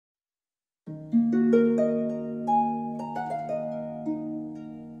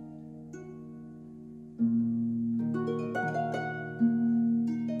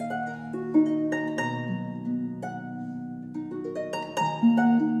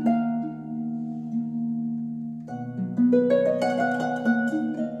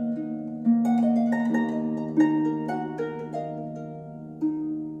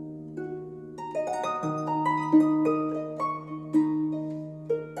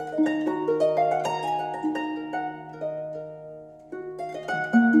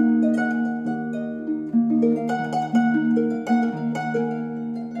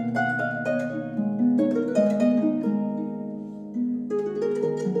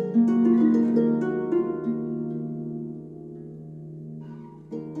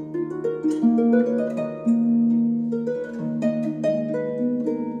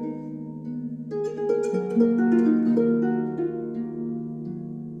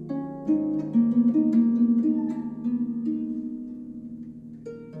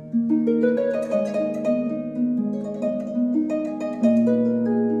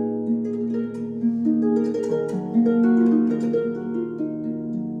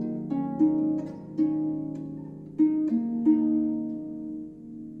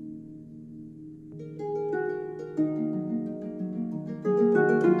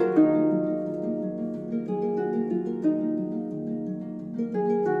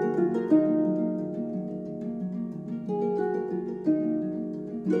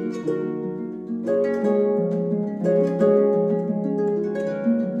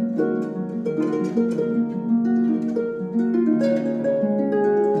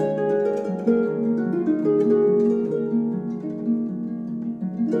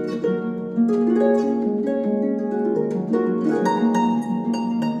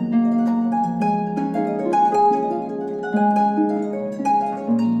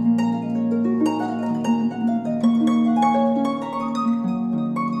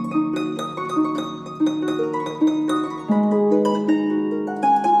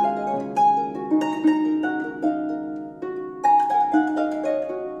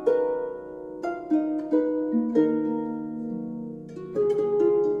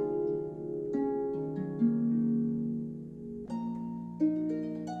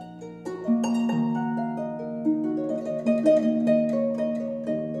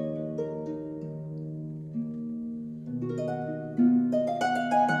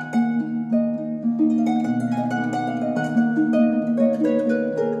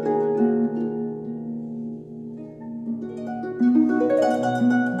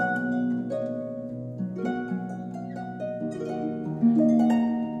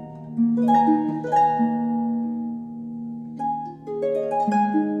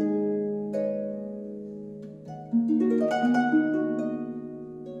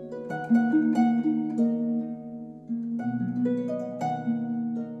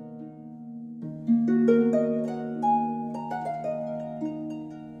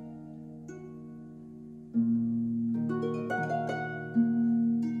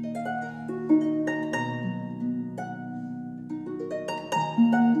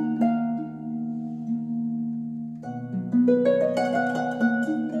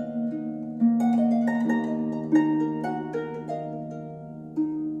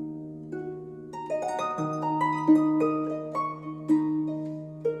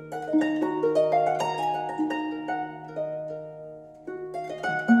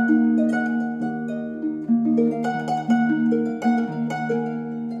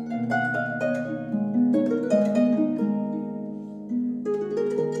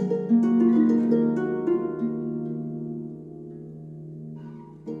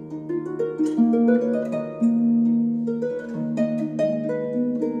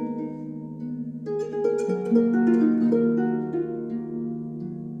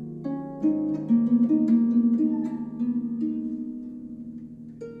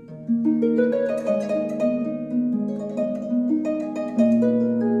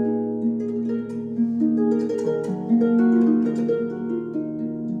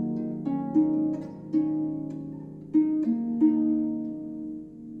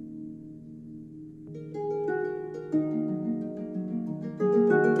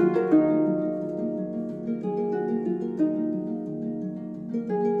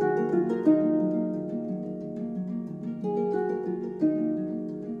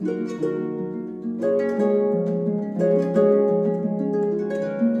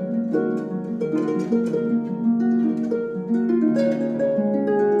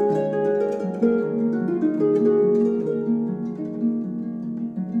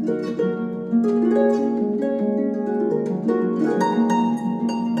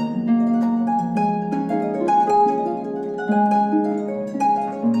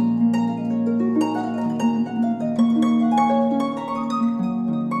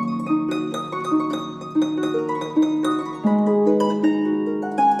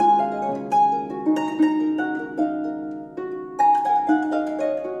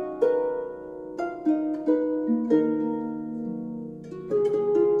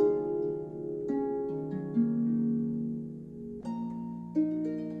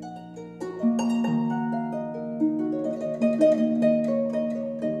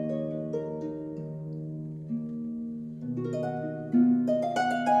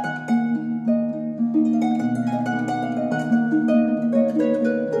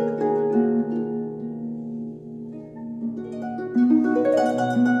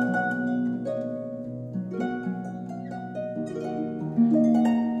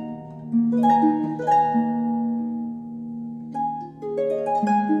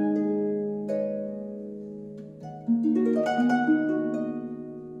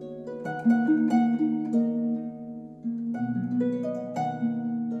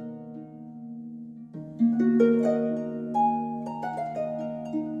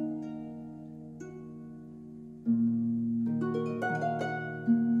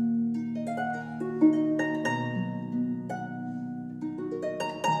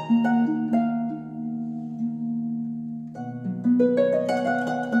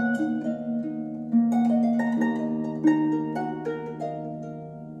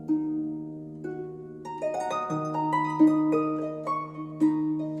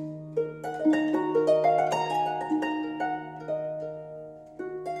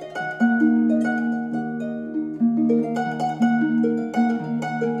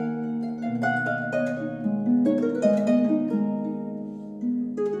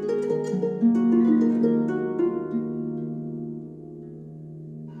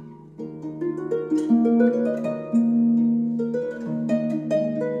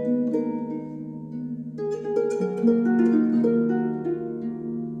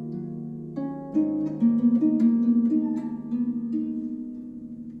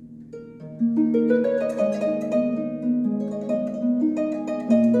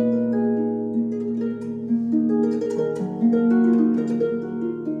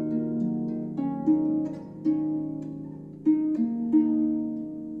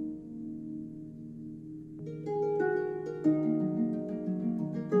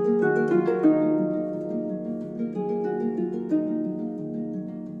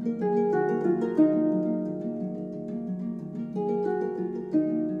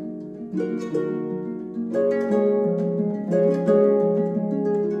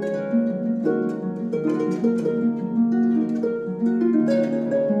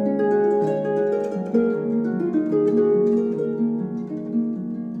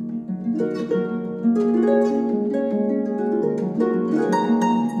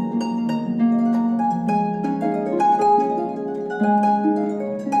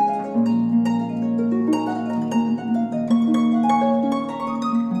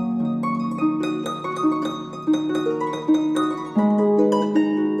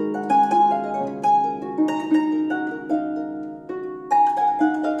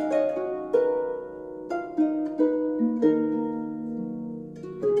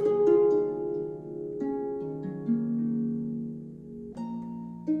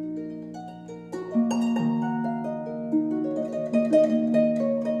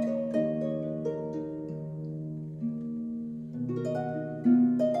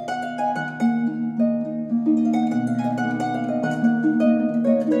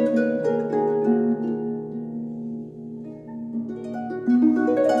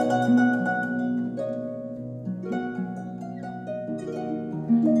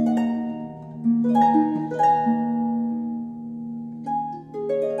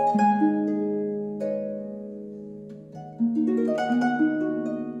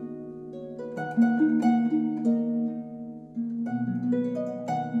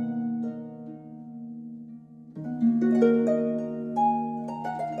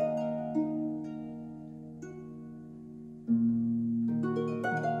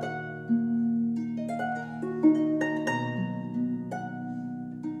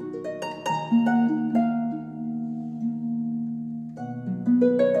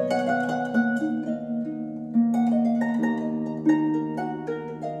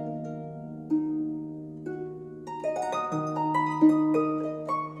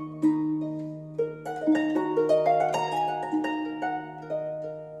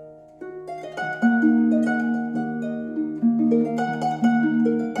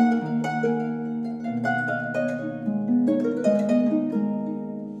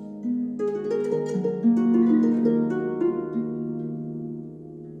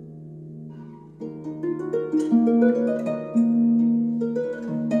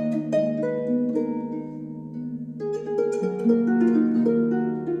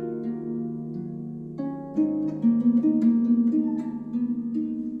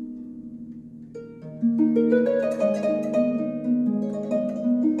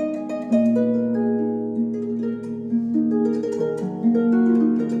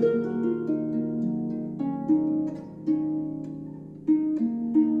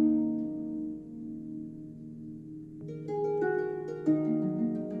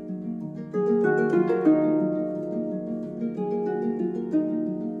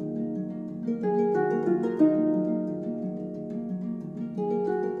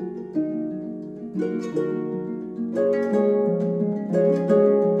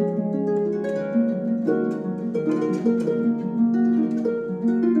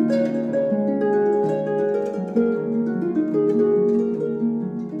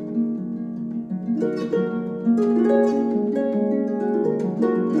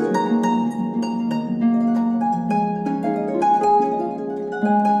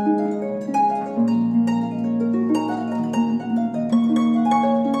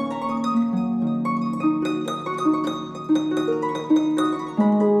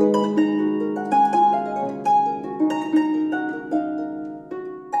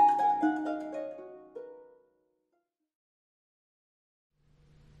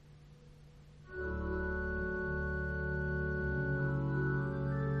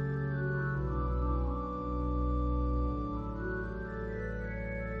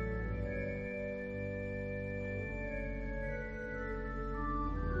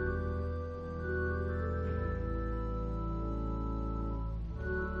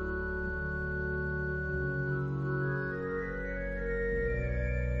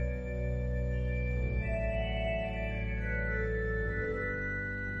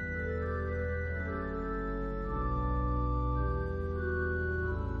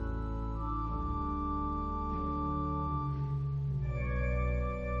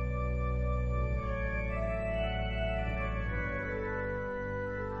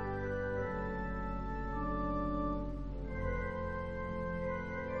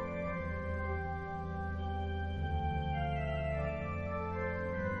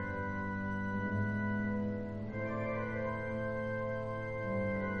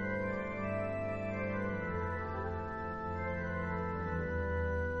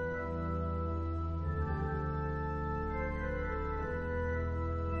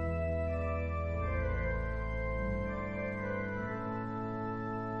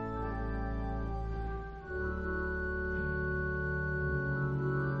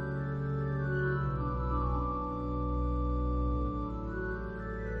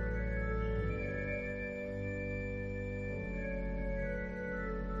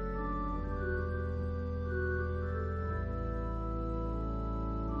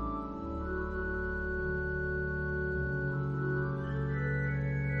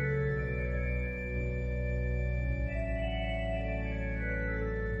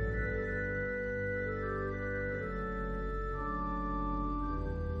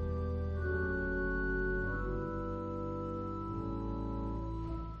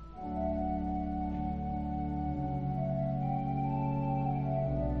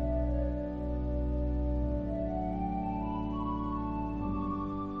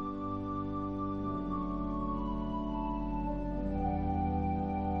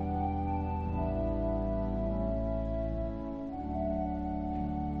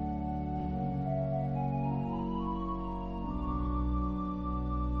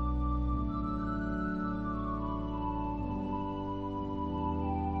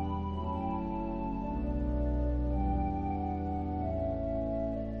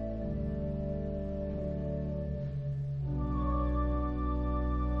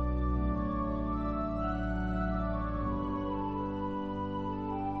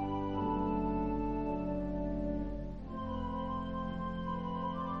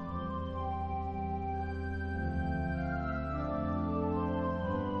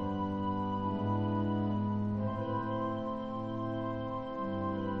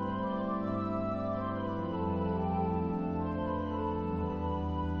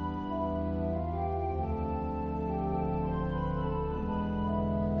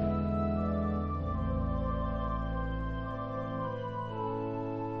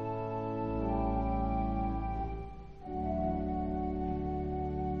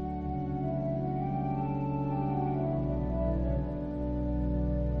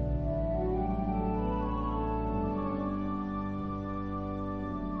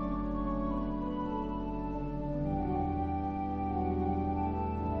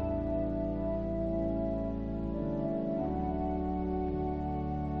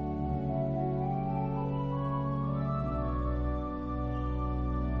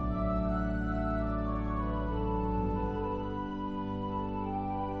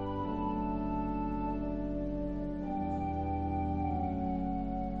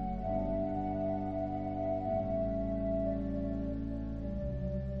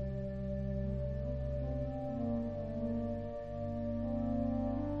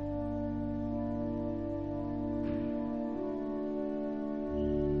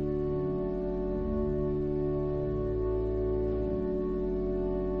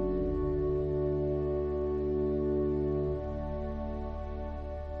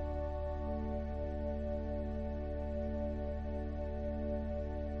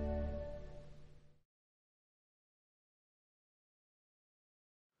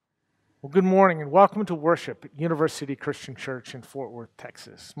Well, good morning and welcome to worship at University Christian Church in Fort Worth,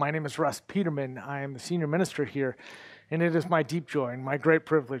 Texas. My name is Russ Peterman. I am the senior minister here, and it is my deep joy and my great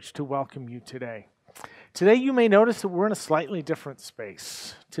privilege to welcome you today. Today you may notice that we're in a slightly different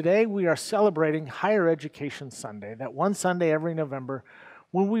space. Today we are celebrating Higher Education Sunday, that one Sunday every November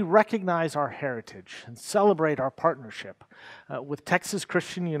when we recognize our heritage and celebrate our partnership with Texas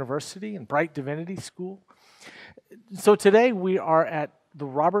Christian University and Bright Divinity School. So today we are at the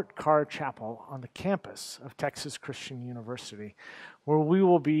Robert Carr Chapel on the campus of Texas Christian University, where we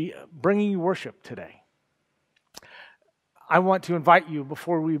will be bringing you worship today. I want to invite you,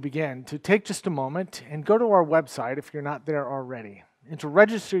 before we begin, to take just a moment and go to our website if you're not there already, and to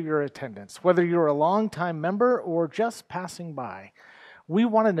register your attendance, whether you're a longtime member or just passing by. We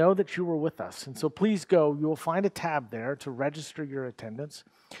want to know that you were with us, and so please go. You will find a tab there to register your attendance.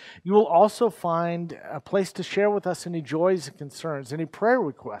 You will also find a place to share with us any joys and concerns, any prayer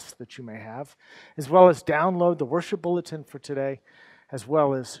requests that you may have, as well as download the worship bulletin for today, as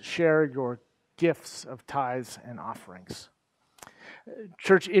well as share your gifts of tithes and offerings.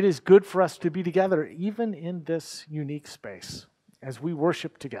 Church, it is good for us to be together, even in this unique space, as we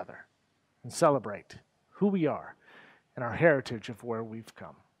worship together and celebrate who we are and our heritage of where we've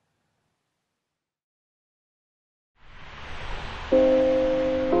come.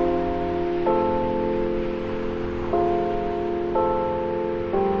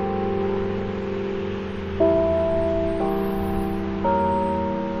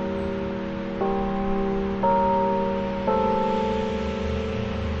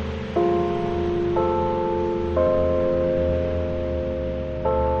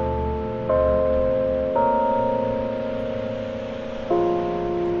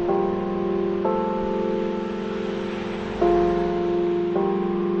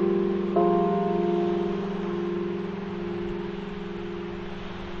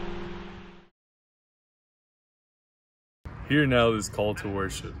 Hear now this call to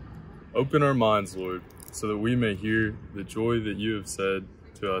worship. Open our minds, Lord, so that we may hear the joy that you have said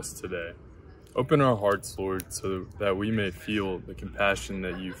to us today. Open our hearts, Lord, so that we may feel the compassion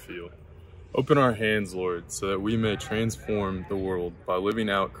that you feel. Open our hands, Lord, so that we may transform the world by living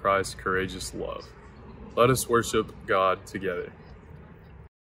out Christ's courageous love. Let us worship God together.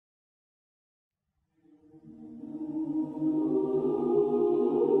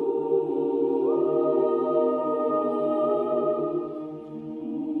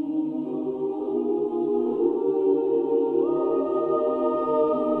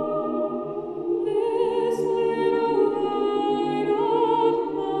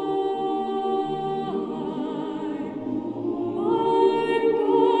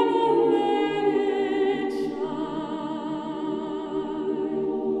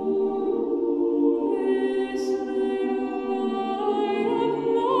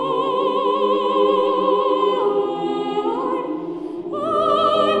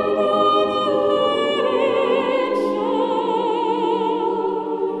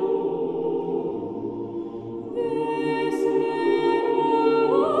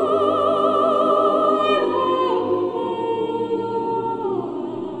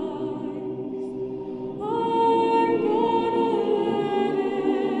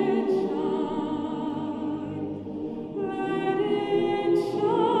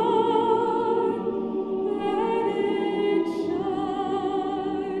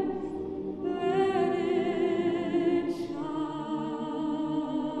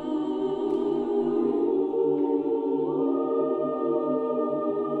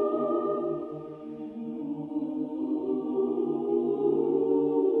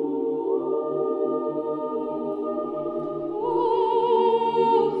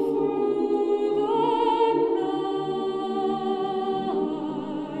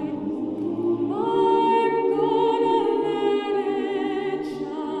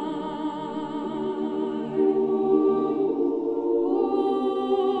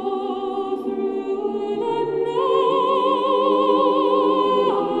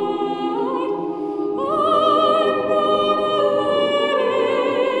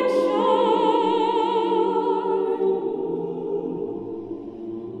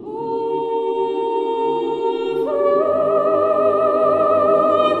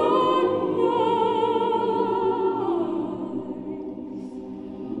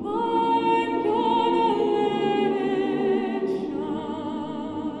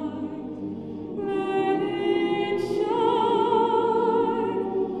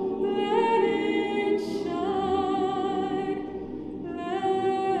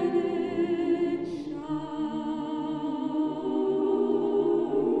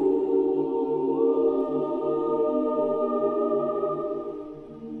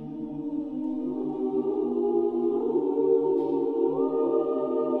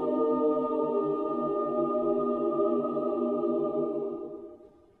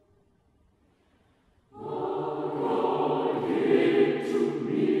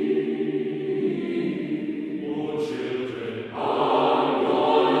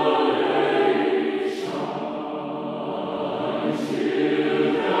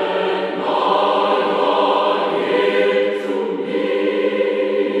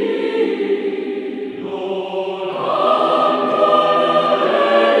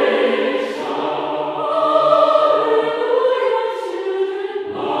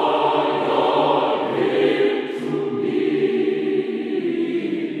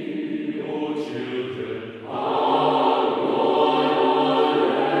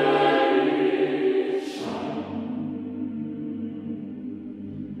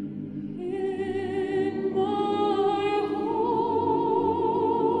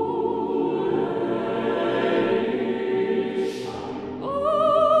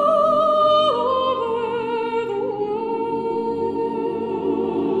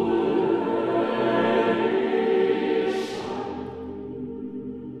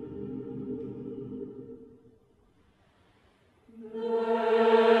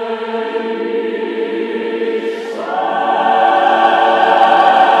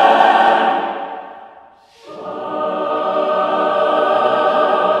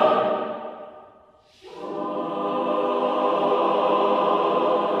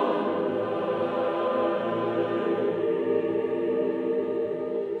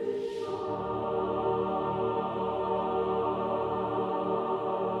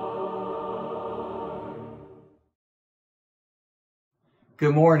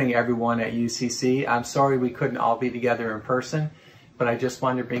 Good morning, everyone at UCC. I'm sorry we couldn't all be together in person, but I just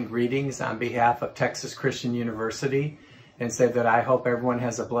wanted to bring greetings on behalf of Texas Christian University and say that I hope everyone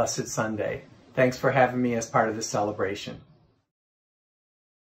has a blessed Sunday. Thanks for having me as part of the celebration.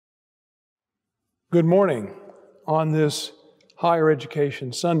 Good morning. On this Higher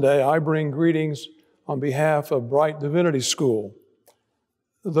Education Sunday, I bring greetings on behalf of Bright Divinity School.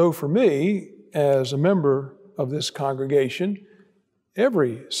 Though for me, as a member of this congregation,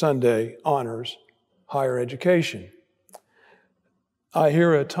 every Sunday honors higher education. I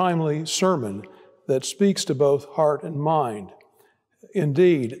hear a timely sermon that speaks to both heart and mind.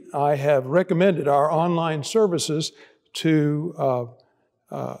 Indeed, I have recommended our online services to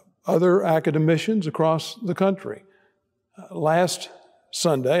other academicians across the country. Last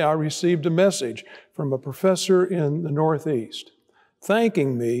Sunday, I received a message from a professor in the Northeast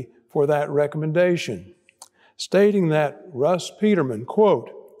thanking me for that recommendation, stating that Russ Peterman,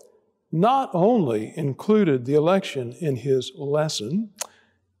 quote, not only included the election in his lesson,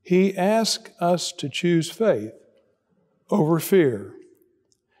 he asked us to choose faith over fear.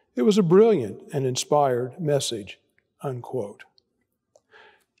 It was a brilliant and inspired message, unquote.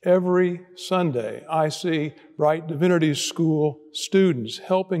 Every Sunday, I see Bright Divinity School students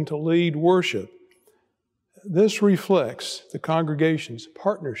helping to lead worship. This reflects the congregation's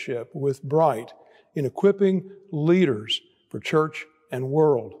partnership with Bright in equipping leaders for church and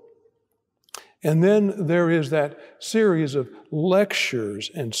world. And then there is that series of lectures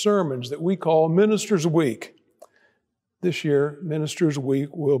and sermons that we call Ministers Week. This year, Ministers Week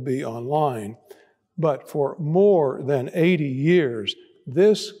will be online, but for more than 80 years,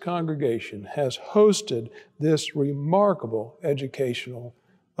 this congregation has hosted this remarkable educational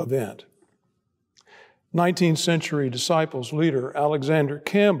event. 19th century disciples leader Alexander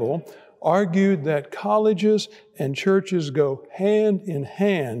Campbell argued that colleges and churches go hand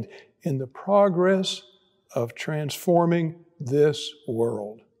in the progress of transforming this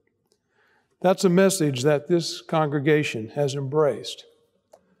world. That's a message that this congregation has embraced.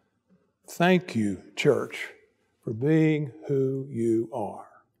 Thank you, church, for being who you are.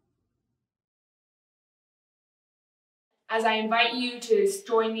 As I invite you to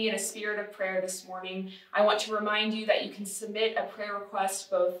join me in a spirit of prayer this morning, I want to remind you that you can submit a prayer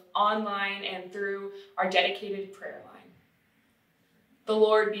request both online and through our dedicated prayer line. The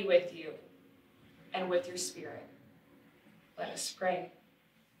Lord be with you and with your spirit. Let us pray.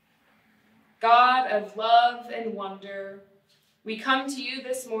 God of love and wonder, we come to you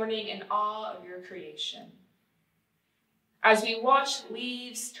this morning in awe of your creation. As we watch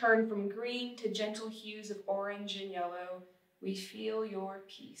leaves turn from green to gentle hues of orange and yellow, we feel your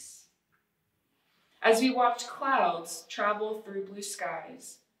peace. As we watch clouds travel through blue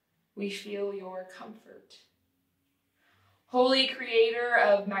skies, we feel your comfort. Holy Creator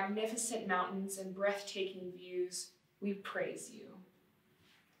of magnificent mountains and breathtaking views, we praise you.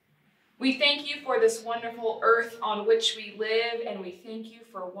 We thank you for this wonderful earth on which we live, and we thank you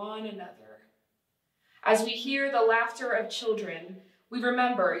for one another. As we hear the laughter of children, we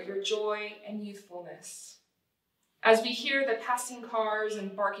remember your joy and youthfulness. As we hear the passing cars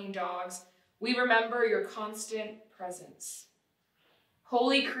and barking dogs, we remember your constant presence.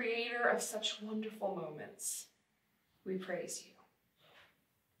 Holy Creator of such wonderful moments, we praise you.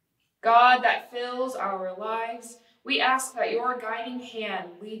 God that fills our lives, we ask that your guiding hand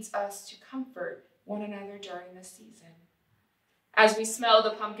leads us to comfort one another during this season. As we smell the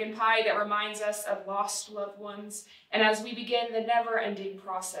pumpkin pie that reminds us of lost loved ones, and as we begin the never-ending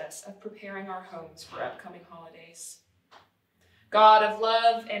process of preparing our homes for upcoming holidays. God of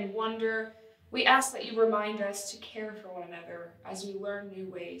love and wonder, we ask that you remind us to care for one another as we learn new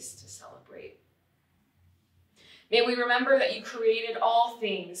ways to celebrate. May we remember that you created all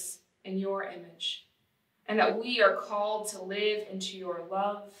things in your image, and that we are called to live into your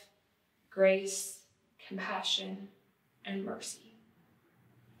love, grace, compassion, and mercy.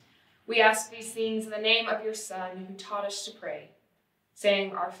 We ask these things in the name of your Son, who taught us to pray,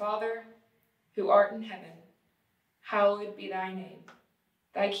 saying, Our Father, who art in heaven, hallowed be thy name.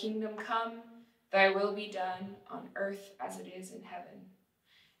 Thy kingdom come, thy will be done on earth as it is in heaven.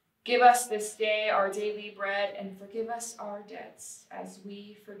 Give us this day our daily bread, and forgive us our debts as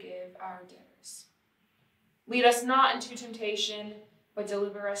we forgive our debtors. Lead us not into temptation, but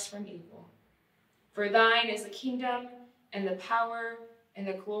deliver us from evil. For thine is the kingdom, and the power, and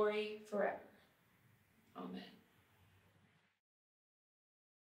the glory forever. Amen.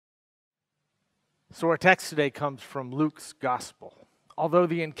 So our text today comes from Luke's Gospel. Although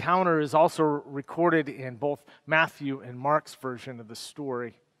the encounter is also recorded in both Matthew and Mark's version of the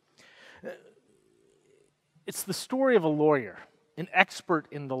story, it's the story of a lawyer an expert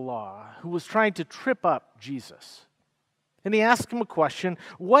in the law, who was trying to trip up Jesus. And he asked him a question: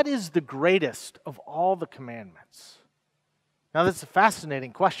 what is the greatest of all the commandments? Now, that's a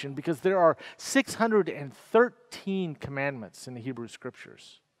fascinating question because there are 613 commandments in the Hebrew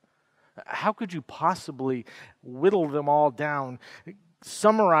Scriptures. How could you possibly whittle them all down,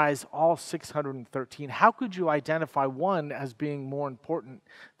 summarize all 613? How could you identify one as being more important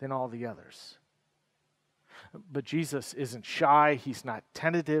than all the others? But Jesus isn't shy. He's not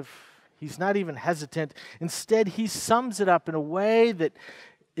tentative. He's not even hesitant. Instead, he sums it up in a way that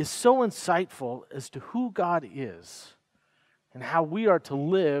is so insightful as to who God is and how we are to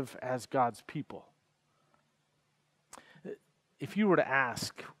live as God's people. If you were to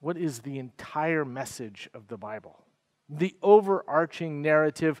ask, what is the entire message of the Bible? The overarching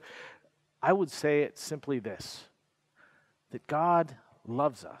narrative, I would say it's simply this: that God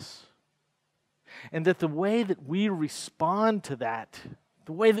loves us. And that the way that we respond to that,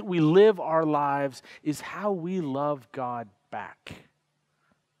 the way that we live our lives, is how we love God back.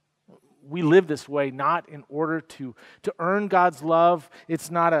 We live this way not in order to earn God's love. It's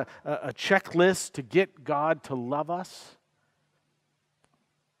not a checklist to get God to love us.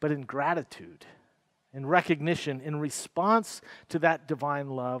 But in gratitude, in recognition, in response to that divine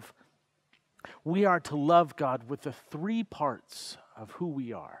love, we are to love God with the three parts of who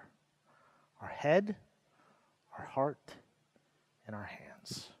we are: our head, our heart, and our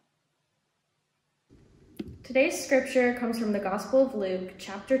hands. Today's scripture comes from the Gospel of Luke,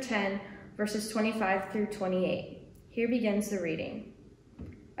 chapter 10, verses 25 through 28. Here begins the reading.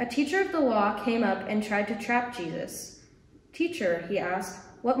 A teacher of the law came up and tried to trap Jesus. "Teacher," he asked,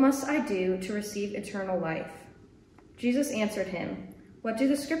 "what must I do to receive eternal life?" Jesus answered him, "What do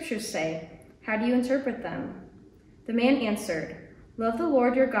the scriptures say? How do you interpret them?" The man answered, "Love the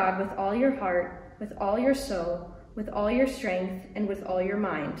Lord your God with all your heart, with all your soul, with all your strength, and with all your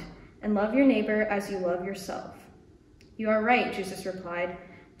mind, and love your neighbor as you love yourself." "You are right," Jesus replied.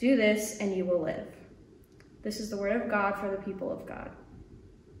 "Do this and you will live." This is the word of God for the people of God.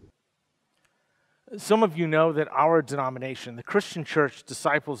 Some of you know that our denomination, the Christian Church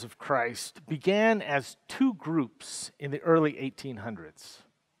Disciples of Christ, began as two groups in the early 1800s.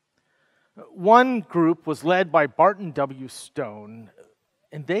 One group was led by Barton W. Stone,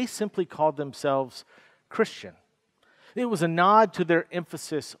 and they simply called themselves Christian. It was a nod to their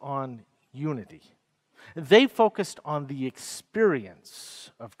emphasis on unity. They focused on the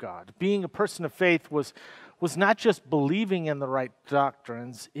experience of God. Being a person of faith was not just believing in the right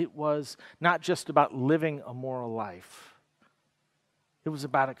doctrines. It was not just about living a moral life. It was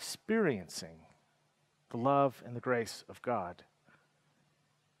about experiencing the love and the grace of God.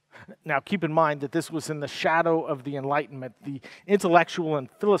 Now, keep in mind that this was in the shadow of the Enlightenment, the intellectual and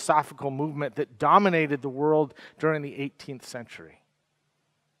philosophical movement that dominated the world during the 18th century.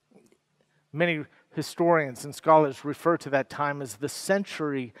 Many historians and scholars refer to that time as the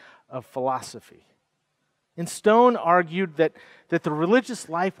century of philosophy. And Stone argued that the religious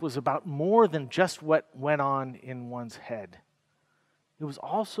life was about more than just what went on in one's head. It was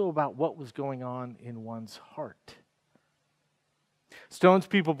also about what was going on in one's heart. Stone's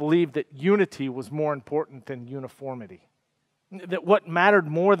people believed that unity was more important than uniformity. That what mattered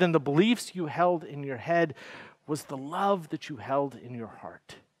more than the beliefs you held in your head was the love that you held in your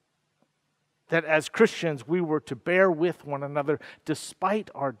heart. That as Christians, we were to bear with one another despite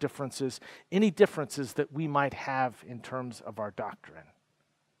our differences, any differences that we might have in terms of our doctrine.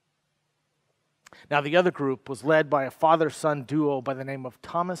 Now, the other group was led by a father-son duo by the name of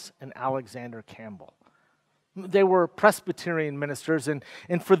Thomas and Alexander Campbell. They were Presbyterian ministers, and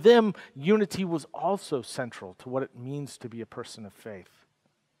for them, unity was also central to what it means to be a person of faith.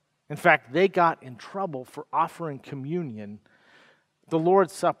 In fact, they got in trouble for offering communion, the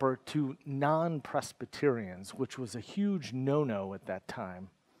Lord's Supper, to non-Presbyterians, which was a huge no-no at that time.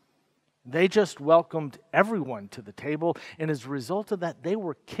 They just welcomed everyone to the table, and as a result of that, they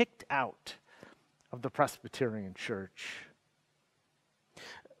were kicked out of the Presbyterian church.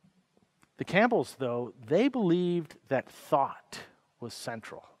 The Campbells, though, they believed that thought was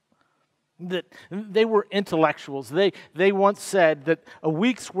central. That they were intellectuals. They once said that a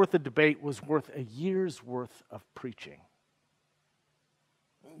week's worth of debate was worth a year's worth of preaching.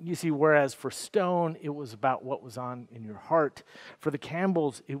 You see, whereas for Stone, it was about what was on in your heart, for the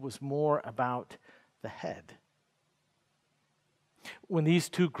Campbells, it was more about the head. When these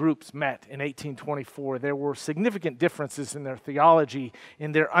two groups met in 1824, there were significant differences in their theology,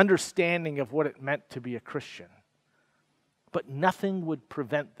 in their understanding of what it meant to be a Christian. But nothing would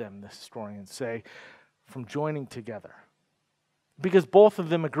prevent them, the historians say, from joining together. because both of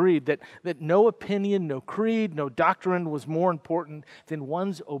them agreed that no opinion, no creed, no doctrine was more important than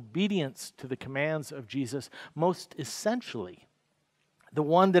one's obedience to the commands of Jesus, most essentially, the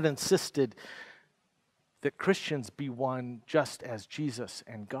one that insisted that Christians be one just as Jesus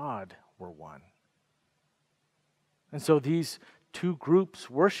and God were one. And so these two groups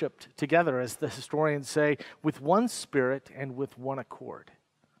worshiped together, as the historians say, with one spirit and with one accord.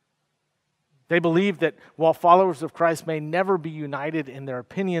 They believe that while followers of Christ may never be united in their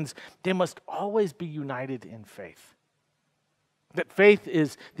opinions, they must always be united in faith. That faith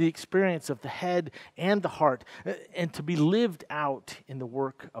is the experience of the head and the heart, and to be lived out in the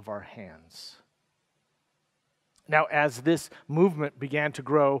work of our hands. Now, as this movement began to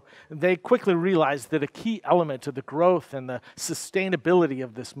grow, they quickly realized that a key element of the growth and the sustainability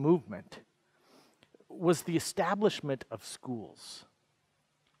of this movement was the establishment of schools.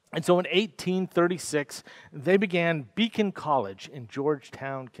 And so in 1836, they began Beacon College in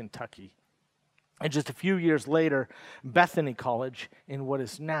Georgetown, Kentucky. And just a few years later, Bethany College in what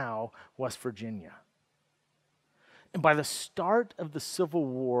is now West Virginia. And by the start of the Civil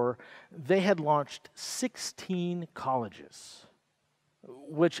War, they had launched 16 colleges,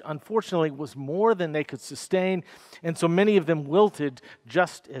 which unfortunately was more than they could sustain, and so many of them wilted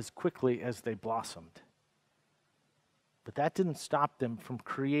just as quickly as they blossomed. But that didn't stop them from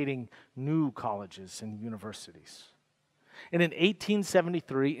creating new colleges and universities. And in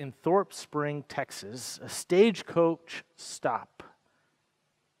 1873, in Thorpe Spring, Texas, a stagecoach stop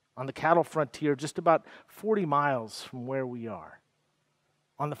on the cattle frontier just about 40 miles from where we are.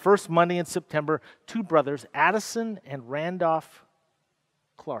 On the first Monday in September, two brothers, Addison and Randolph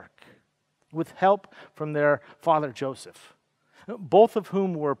Clark, with help from their father Joseph, both of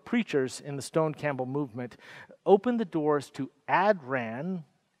whom were preachers in the Stone Campbell movement, opened the doors to Adran,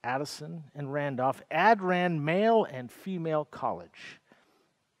 Addison and Randolph, Adran Male and Female College.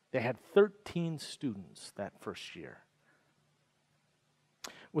 They had 13 students that first year.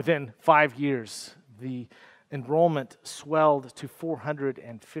 Within 5 years, the enrollment swelled to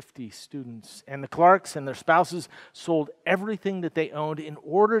 450 students, and the Clarks and their spouses sold everything that they owned in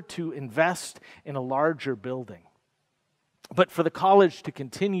order to invest in a larger building. But for the college to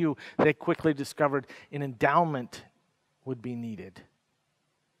continue, they quickly discovered an endowment would be needed.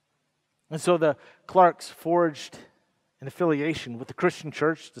 And so the Clarks forged an affiliation with the Christian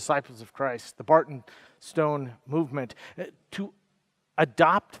Church, Disciples of Christ, the Barton Stone movement, to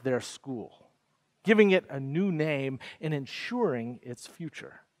adopt their school, giving it a new name and ensuring its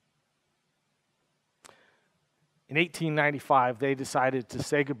future. In 1895, they decided to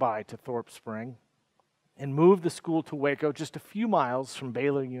say goodbye to Thorpe Spring and moved the school to Waco, just a few miles from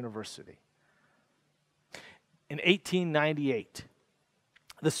Baylor University. In 1898,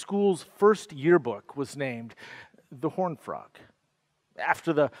 the school's first yearbook was named the Horned Frog,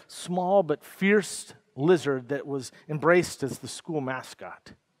 after the small but fierce lizard that was embraced as the school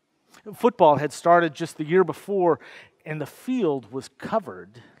mascot. Football had started just the year before, and the field was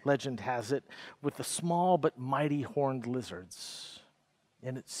covered, legend has it, with the small but mighty horned lizards,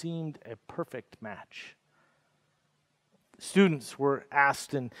 and it seemed a perfect match. Students were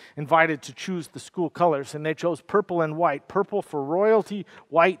asked and invited to choose the school colors, and they chose purple and white, purple for royalty,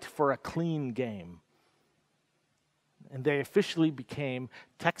 white for a clean game. And they officially became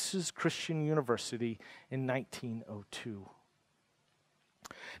Texas Christian University in 1902.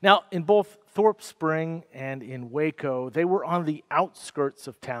 Now, in both Thorpe Spring and in Waco, they were on the outskirts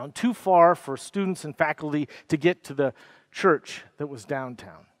of town, too far for students and faculty to get to the church that was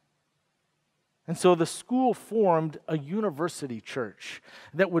downtown. And so the school formed a university church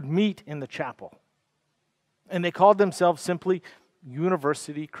that would meet in the chapel. And they called themselves simply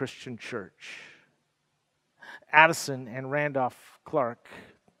University Christian Church. Addison and Randolph Clark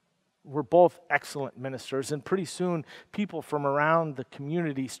were both excellent ministers, and pretty soon people from around the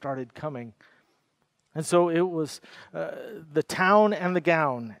community started coming. And so it was the town and the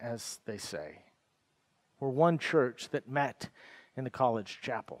gown, as they say, were one church that met in the college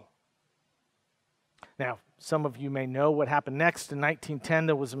chapel. Now, some of you may know what happened next. In 1910,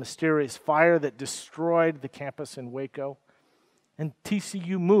 there was a mysterious fire that destroyed the campus in Waco, and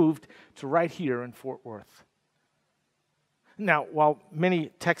TCU moved to right here in Fort Worth. Now, while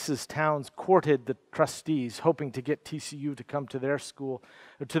many Texas towns courted the trustees, hoping to get TCU to come to their school,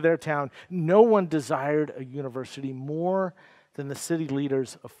 or to their town, no one desired a university more than the city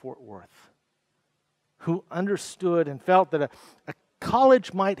leaders of Fort Worth, who understood and felt that a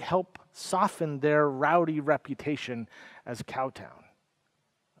college might help soften their rowdy reputation as a cowtown,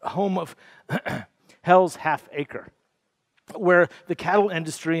 a home of Hell's Half Acre, where the cattle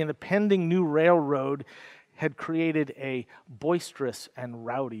industry and the pending new railroad had created a boisterous and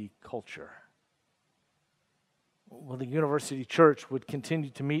rowdy culture. Well, the University Church would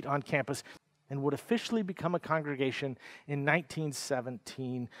continue to meet on campus and would officially become a congregation in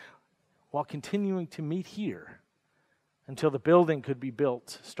 1917 while continuing to meet here until the building could be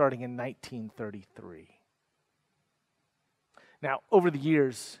built starting in 1933. Now, over the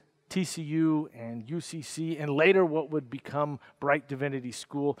years, TCU and UCC, and later what would become Bright Divinity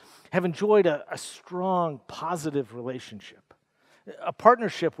School, have enjoyed a strong, positive relationship. A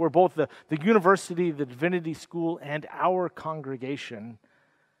partnership where both the university, the Divinity School, and our congregation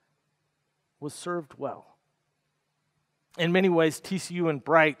was served well. In many ways, TCU and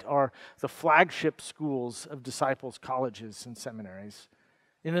Bright are the flagship schools of disciples' colleges and seminaries.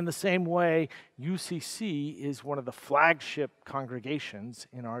 And in the same way, UCC is one of the flagship congregations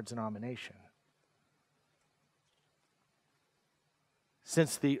in our denomination.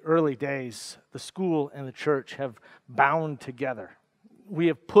 Since the early days, the school and the church have bound together. We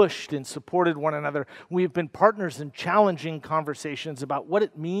have pushed and supported one another. We have been partners in challenging conversations about what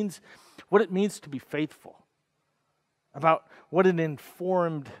it means to be faithful, about what an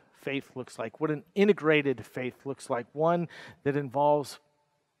informed faith looks like, what an integrated faith looks like, one that involves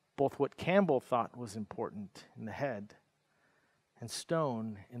both what Campbell thought was important in the head and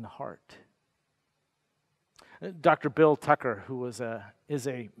stone in the heart. Dr. Bill Tucker, who is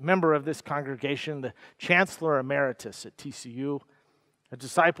a member of this congregation, the Chancellor Emeritus at TCU, a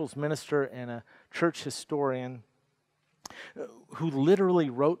disciples minister and a church historian, who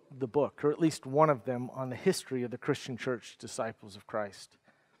literally wrote the book, or at least one of them, on the history of the Christian church, Disciples of Christ.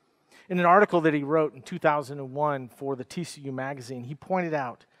 In an article that he wrote in 2001 for the TCU magazine, he pointed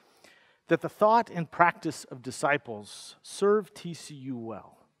out that the thought and practice of disciples serve TCU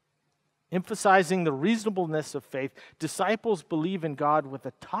well. Emphasizing the reasonableness of faith, disciples believe in God with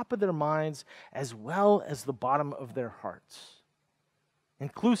the top of their minds as well as the bottom of their hearts.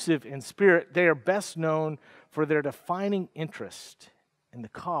 Inclusive in spirit, they are best known for their defining interest in the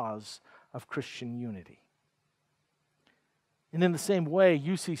cause of Christian unity. And in the same way,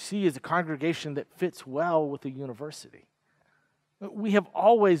 UCC is a congregation that fits well with the university. We have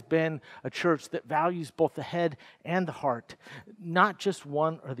always been a church that values both the head and the heart, not just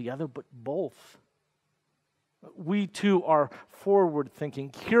one or the other, but both. We too are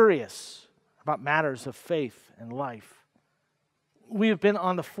forward-thinking, curious about matters of faith and life. We have been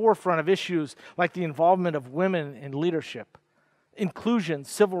on the forefront of issues like the involvement of women in leadership, inclusion,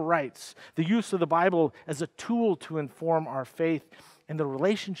 civil rights, the use of the Bible as a tool to inform our faith, and the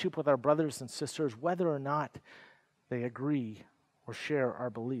relationship with our brothers and sisters, whether or not they agree or share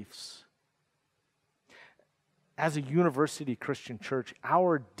our beliefs. As a university Christian church,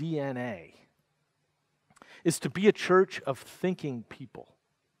 our DNA is to be a church of thinking people.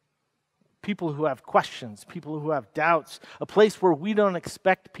 People who have questions, people who have doubts, a place where we don't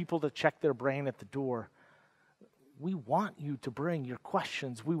expect people to check their brain at the door. We want you to bring your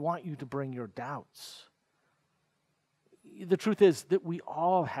questions. We want you to bring your doubts. The truth is that we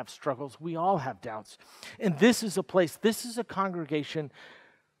all have struggles. We all have doubts. And this is a place, this is a congregation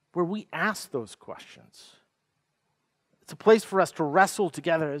where we ask those questions. It's a place for us to wrestle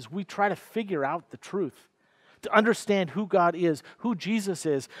together as we try to figure out the truth, to understand who God is, who Jesus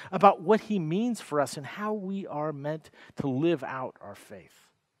is, about what he means for us and how we are meant to live out our faith.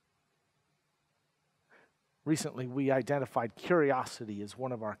 Recently, we identified curiosity as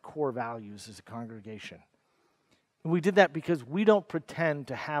one of our core values as a congregation. And we did that because we don't pretend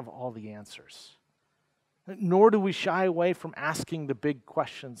to have all the answers, nor do we shy away from asking the big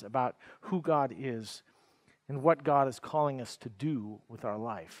questions about who God is and what God is calling us to do with our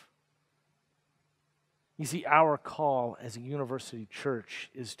life. You see, our call as a university church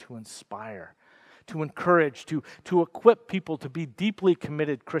is to inspire, to encourage, to equip people to be deeply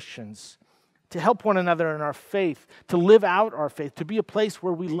committed Christians, to help one another in our faith, to live out our faith, to be a place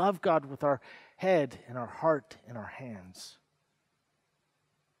where we love God with our head and our heart and our hands,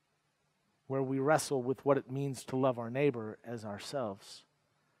 where we wrestle with what it means to love our neighbor as ourselves,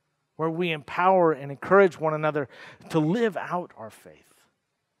 where we empower and encourage one another to live out our faith,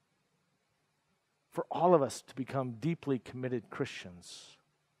 for all of us to become deeply committed Christians,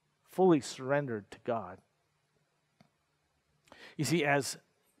 fully surrendered to God. You see, as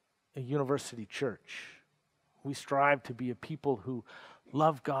a university church, we strive to be a people who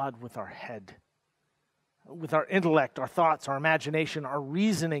love God with our head, with our intellect, our thoughts, our imagination, our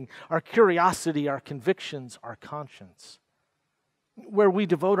reasoning, our curiosity, our convictions, our conscience, where we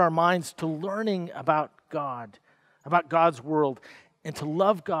devote our minds to learning about God, about God's world, and to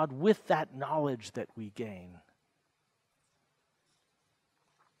love God with that knowledge that we gain.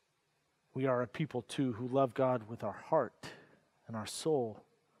 We are a people, too, who love God with our heart and our soul.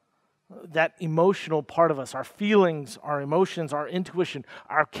 That emotional part of us, our feelings, our emotions, our intuition,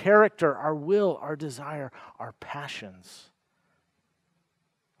 our character, our will, our desire, our passions.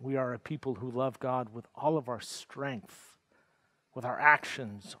 We are a people who love God with all of our strength, with our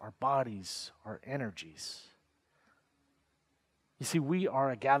actions, our bodies, our energies. You see, we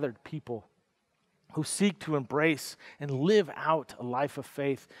are a gathered people who seek to embrace and live out a life of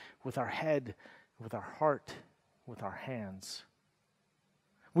faith with our head, with our heart, with our hands.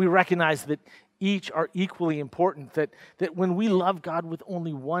 We recognize that each are equally important, that when we love God with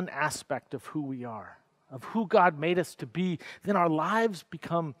only one aspect of who we are, of who God made us to be, then our lives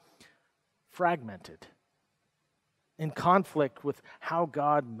become fragmented, in conflict with how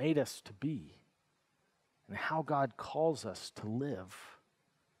God made us to be and how God calls us to live.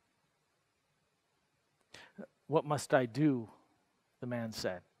 What must I do, the man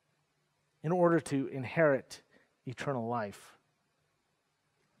said, in order to inherit eternal life?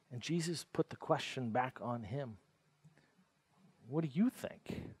 And Jesus put the question back on him. What do you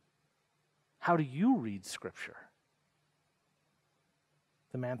think? How do you read Scripture?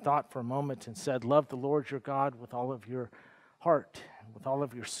 The man thought for a moment and said, love the Lord your God with all of your heart, with all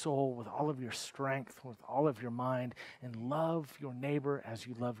of your soul, with all of your strength, with all of your mind, and love your neighbor as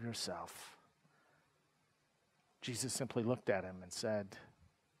you love yourself. Jesus simply looked at him and said,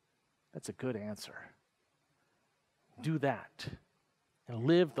 that's a good answer. Do that and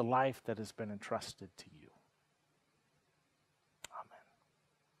live the life that has been entrusted to you.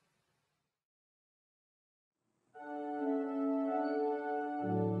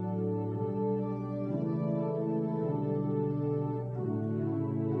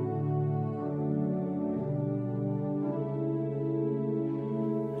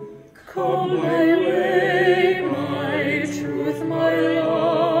 Come my way, my truth, my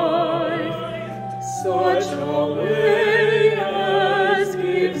life, such a way as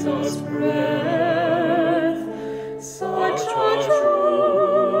gives us breath, such a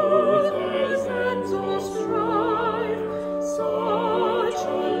truth as ends all strife,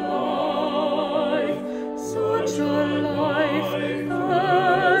 such a life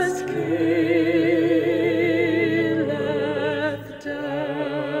as killeth death.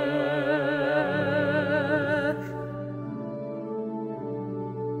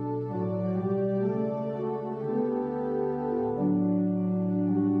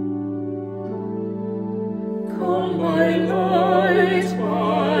 Come my light,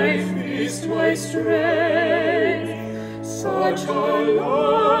 my feast, my strength, such a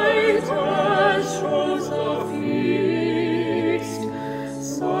light as shows a feast,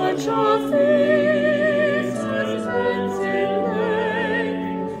 such a feast as ends in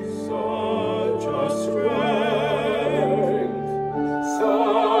length, such a strength,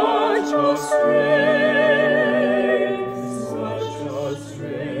 such a strength, such a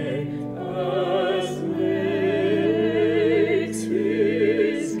strength as makes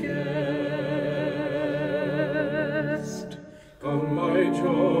his guest. Come my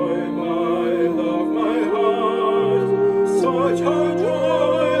joy, my love, my heart, such a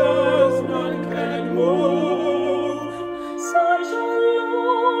joy as none can move, such a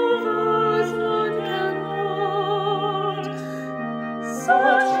love as none can hold, such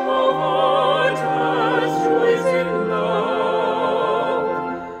a heart as joys in love.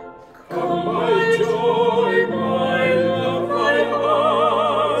 Come my joy, my love, my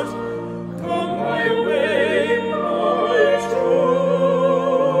heart, come my way, my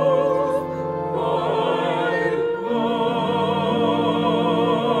truth, my life.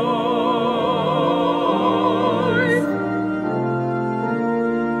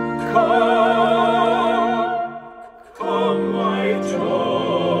 Come my joy, come my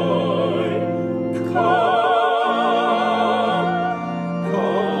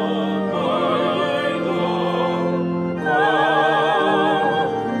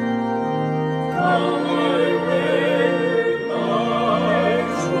love, come my way, my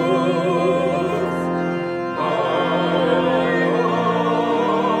truth,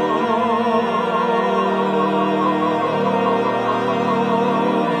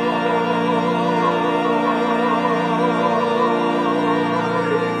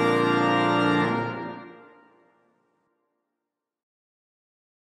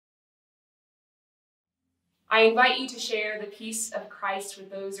 I invite you to share the peace of Christ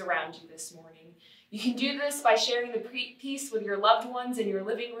with those around you this morning. You can do this by sharing the peace with your loved ones in your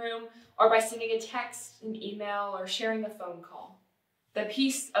living room, or by sending a text, an email, or sharing a phone call. The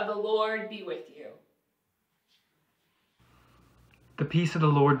peace of the Lord be with you. The peace of the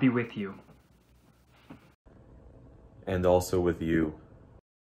Lord be with you. And also with you.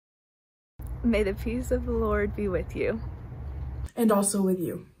 May the peace of the Lord be with you. And also with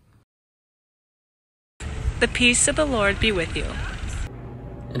you. The peace of the Lord be with you.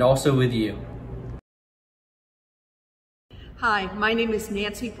 And also with you. Hi, my name is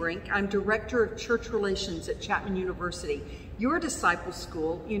Nancy Brink. I'm Director of Church Relations at Chapman University, your disciple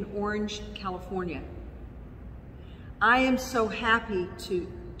school in Orange, California. I am so happy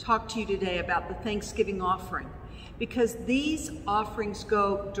to talk to you today about the Thanksgiving offering, because these offerings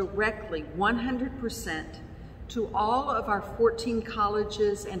go directly 100% to all of our 14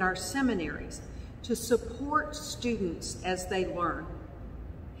 colleges and our seminaries to support students as they learn.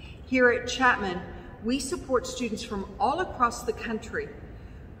 Here at Chapman, we support students from all across the country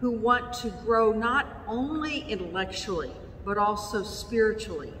who want to grow not only intellectually, but also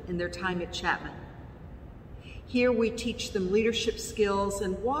spiritually in their time at Chapman. Here we teach them leadership skills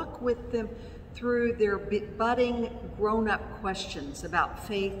and walk with them through their budding grown-up questions about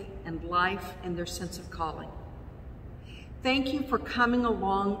faith and life and their sense of calling. Thank you for coming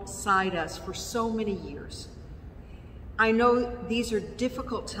alongside us for so many years. I know these are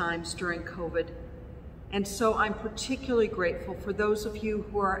difficult times during COVID, and so I'm particularly grateful for those of you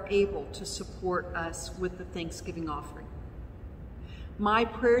who are able to support us with the Thanksgiving offering. My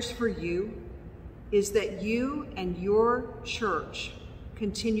prayers for you is that you and your church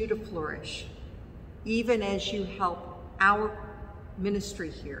continue to flourish, even as you help our ministry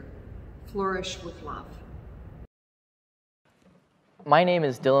here flourish with love. My name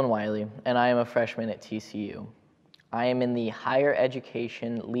is Dylan Wiley, and I am a freshman at TCU. I am in the Higher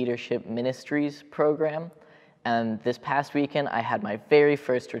Education Leadership Ministries program, and this past weekend I had my very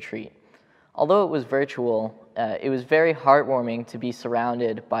first retreat. Although it was virtual, it was very heartwarming to be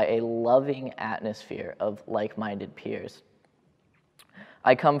surrounded by a loving atmosphere of like-minded peers.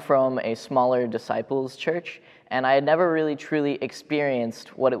 I come from a smaller disciples church, and I had never really truly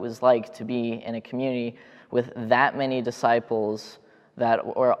experienced what it was like to be in a community with that many disciples that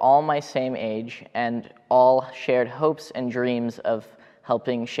were all my same age and all shared hopes and dreams of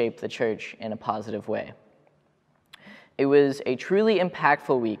helping shape the church in a positive way. It was a truly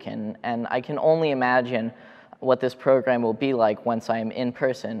impactful weekend, and I can only imagine what this program will be like once I am in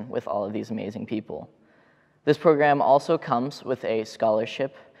person with all of these amazing people. This program also comes with a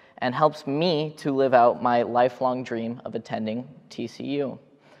scholarship and helps me to live out my lifelong dream of attending TCU.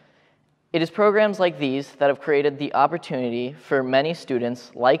 It is programs like these that have created the opportunity for many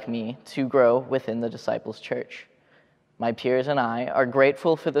students like me to grow within the Disciples Church. My peers and I are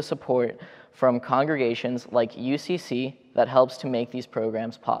grateful for the support from congregations like UCC that helps to make these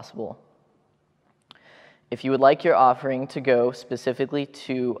programs possible. If you would like your offering to go specifically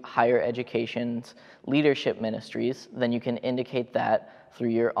to higher education's leadership ministries, then you can indicate that through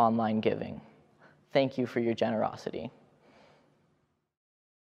your online giving. Thank you for your generosity.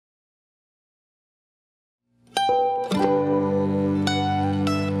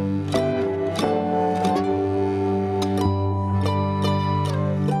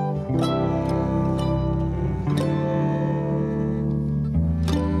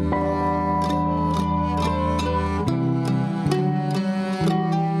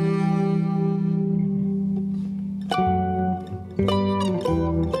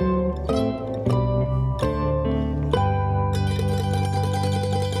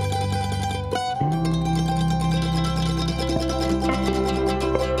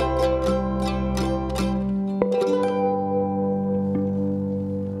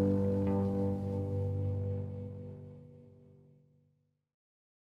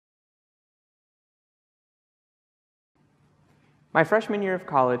 My freshman year of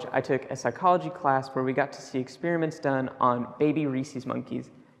college, I took a psychology class where we got to see experiments done on baby rhesus monkeys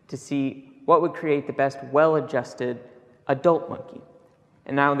to see what would create the best well-adjusted adult monkey.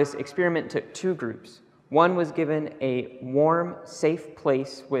 And now this experiment took two groups. One was given a warm, safe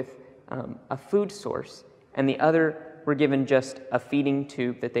place with a food source, and the other were given just a feeding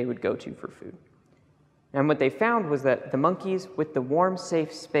tube that they would go to for food. And what they found was that the monkeys with the warm,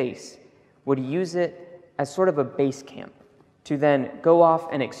 safe space would use it as sort of a base camp to then go off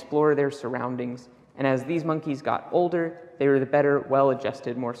and explore their surroundings. And as these monkeys got older, they were the better,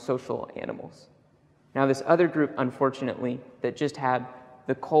 well-adjusted, more social animals. Now this other group, unfortunately, that just had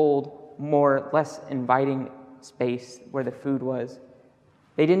the cold, less inviting space where the food was,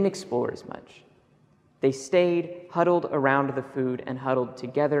 they didn't explore as much. They stayed huddled around the food and huddled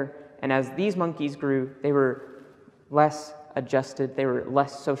together, and as these monkeys grew, they were less adjusted, they were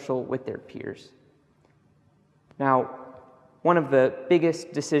less social with their peers. Now, one of the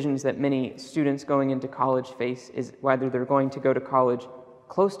biggest decisions that many students going into college face is whether they're going to go to college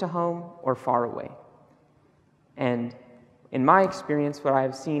close to home or far away. And in my experience, what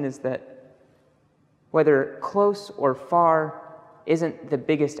I've seen is that Whether close or far isn't the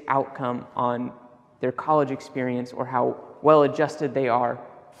biggest outcome on their college experience or how well adjusted they are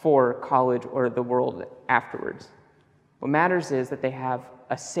for college or the world afterwards. What matters is that they have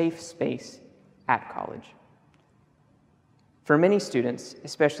a safe space at college. For many students,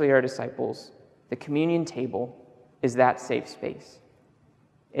 especially our disciples, the communion table is that safe space.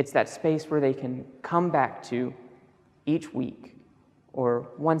 It's that space where they can come back to each week or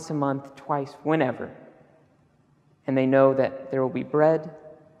once a month, twice, whenever. And they know that there will be bread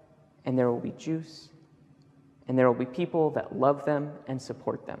and there will be juice and there will be people that love them and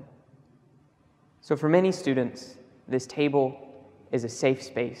support them. So for many students, this table is a safe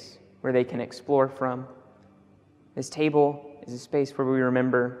space where they can explore from. This table is a space where we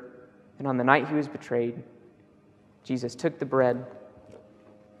remember that on the night he was betrayed, Jesus took the bread,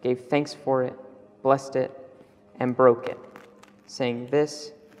 gave thanks for it, blessed it, and broke it, saying,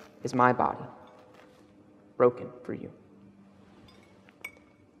 "This is my body, broken for you."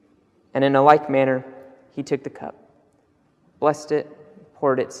 And in a like manner, he took the cup, blessed it,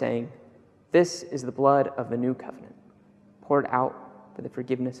 poured it, saying, "This is the blood of the new covenant, poured out for the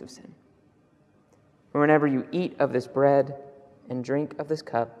forgiveness of sin. And whenever you eat of this bread and drink of this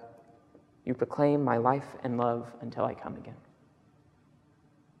cup, you proclaim my life and love until I come again."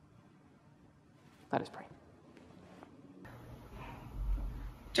 Let us pray.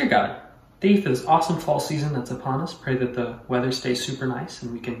 Dear God, thank you for this awesome fall season that's upon us. Pray that the weather stays super nice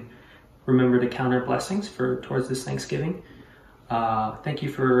and we can remember to count our blessings towards this Thanksgiving. Thank you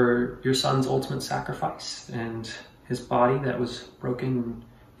for your son's ultimate sacrifice and his body that was broken,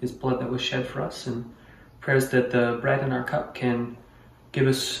 his blood that was shed for us, and prayers that the bread in our cup can give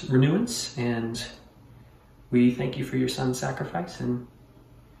us renewance. And we thank you for your son's sacrifice and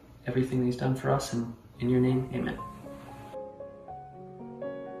everything that he's done for us. And in your name, amen.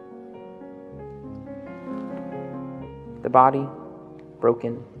 The body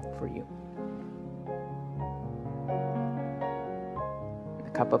broken for you. The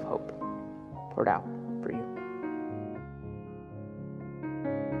cup of hope poured out for you.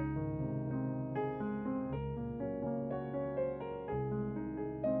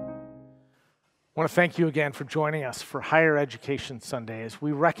 I want to thank you again for joining us for Higher Education Sunday as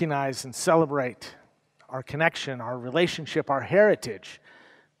we recognize and celebrate our connection, our relationship, our heritage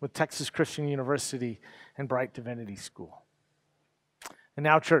with Texas Christian University and Bright Divinity School. And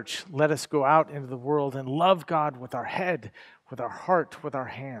now, church, let us go out into the world and love God with our head, with our heart, with our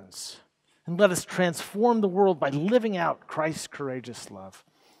hands. And let us transform the world by living out Christ's courageous love.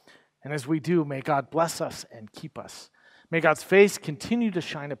 And as we do, may God bless us and keep us. May God's face continue to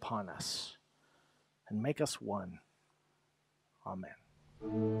shine upon us and make us one. Amen.